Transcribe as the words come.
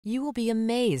You will be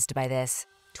amazed by this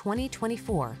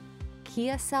 2024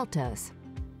 Kia Seltos.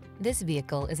 This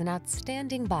vehicle is an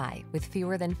outstanding buy with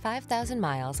fewer than 5,000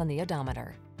 miles on the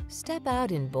odometer. Step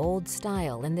out in bold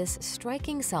style in this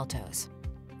striking Seltos.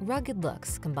 Rugged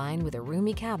looks combined with a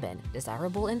roomy cabin,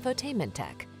 desirable infotainment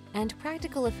tech, and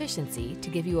practical efficiency to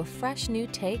give you a fresh new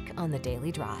take on the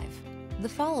daily drive. The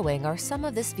following are some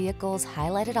of this vehicle's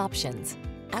highlighted options: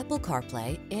 Apple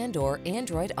CarPlay and/or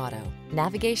Android Auto,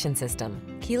 navigation system,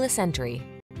 keyless entry,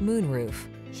 moonroof,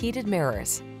 heated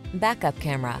mirrors, backup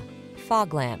camera,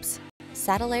 fog lamps,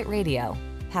 satellite radio,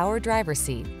 power driver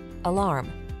seat,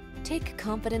 alarm. Take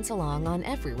confidence along on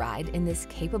every ride in this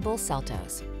capable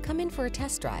Seltos. Come in for a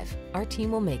test drive. Our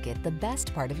team will make it the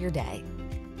best part of your day.